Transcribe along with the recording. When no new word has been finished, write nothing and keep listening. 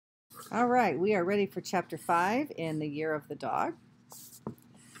All right, we are ready for Chapter 5 in the Year of the Dog.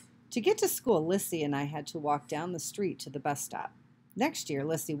 To get to school, Lissy and I had to walk down the street to the bus stop. Next year,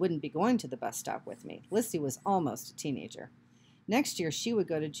 Lissy wouldn't be going to the bus stop with me. Lissy was almost a teenager. Next year, she would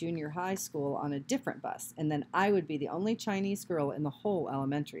go to junior high school on a different bus, and then I would be the only Chinese girl in the whole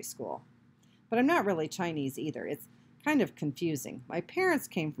elementary school. But I'm not really Chinese either. It's kind of confusing. My parents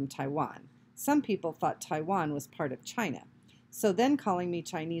came from Taiwan. Some people thought Taiwan was part of China. So then calling me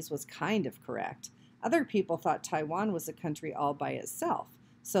Chinese was kind of correct. Other people thought Taiwan was a country all by itself.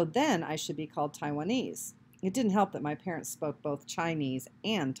 So then I should be called Taiwanese. It didn't help that my parents spoke both Chinese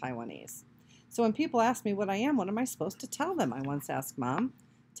and Taiwanese. So when people ask me what I am, what am I supposed to tell them? I once asked Mom.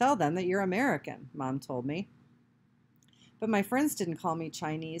 Tell them that you're American, Mom told me. But my friends didn't call me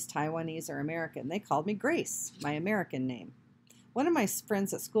Chinese, Taiwanese, or American. They called me Grace, my American name. One of my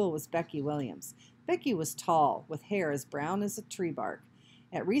friends at school was Becky Williams. Becky was tall, with hair as brown as a tree bark.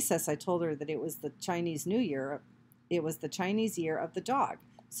 At recess, I told her that it was the Chinese New Year. It was the Chinese year of the dog.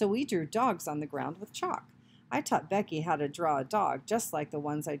 So we drew dogs on the ground with chalk. I taught Becky how to draw a dog, just like the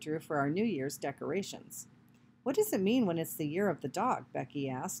ones I drew for our New Year's decorations. What does it mean when it's the year of the dog? Becky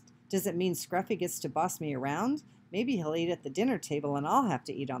asked. Does it mean Scruffy gets to boss me around? Maybe he'll eat at the dinner table and I'll have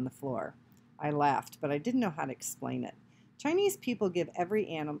to eat on the floor. I laughed, but I didn't know how to explain it. Chinese people give every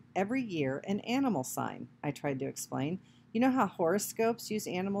year an animal sign, I tried to explain. You know how horoscopes use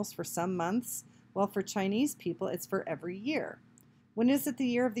animals for some months? Well, for Chinese people, it's for every year. When is it the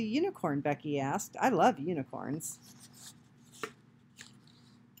year of the unicorn? Becky asked. I love unicorns.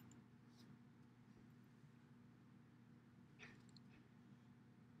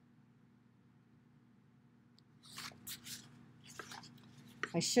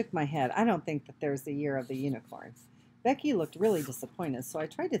 I shook my head. I don't think that there's the year of the unicorn. Becky looked really disappointed, so I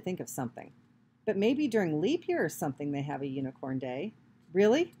tried to think of something. But maybe during leap year or something they have a unicorn day.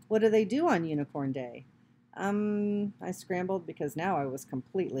 Really? What do they do on unicorn day? I scrambled because now I was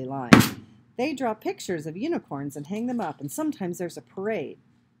completely lying. They draw pictures of unicorns and hang them up, and sometimes there's a parade.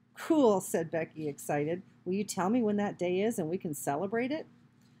 Cool, said Becky, excited. Will you tell me when that day is and we can celebrate it?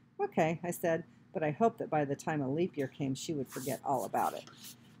 Okay, I said, but I hoped that by the time a leap year came, she would forget all about it.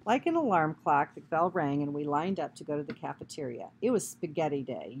 Like an alarm clock, the bell rang and we lined up to go to the cafeteria. It was spaghetti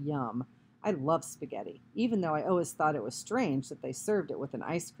day. Yum. I love spaghetti, even though I always thought it was strange that they served it with an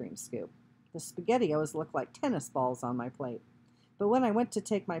ice cream scoop. The spaghetti always looked like tennis balls on my plate. But when I went to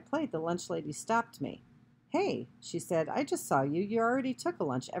take my plate, the lunch lady stopped me. Hey, she said, I just saw you. You already took a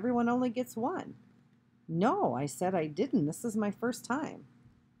lunch. Everyone only gets one. No, I said, I didn't. This is my first time.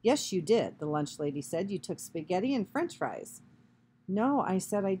 Yes, you did, the lunch lady said. You took spaghetti and French fries. No, I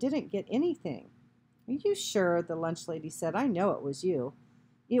said, I didn't get anything. Are you sure? The lunch lady said. I know it was you.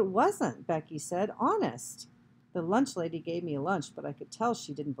 It wasn't, Becky said. Honest. The lunch lady gave me a lunch, but I could tell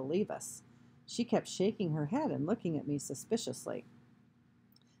she didn't believe us. She kept shaking her head and looking at me suspiciously.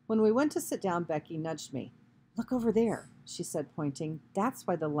 When we went to sit down, Becky nudged me. Look over there, she said, pointing. That's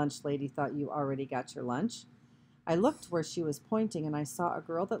why the lunch lady thought you already got your lunch. I looked where she was pointing, and I saw a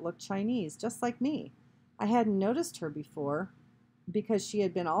girl that looked Chinese, just like me. I hadn't noticed her before because she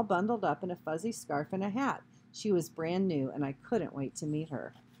had been all bundled up in a fuzzy scarf and a hat. She was brand new, and I couldn't wait to meet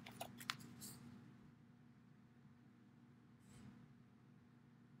her.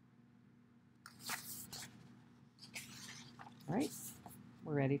 All right,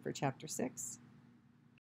 we're ready for Chapter 6.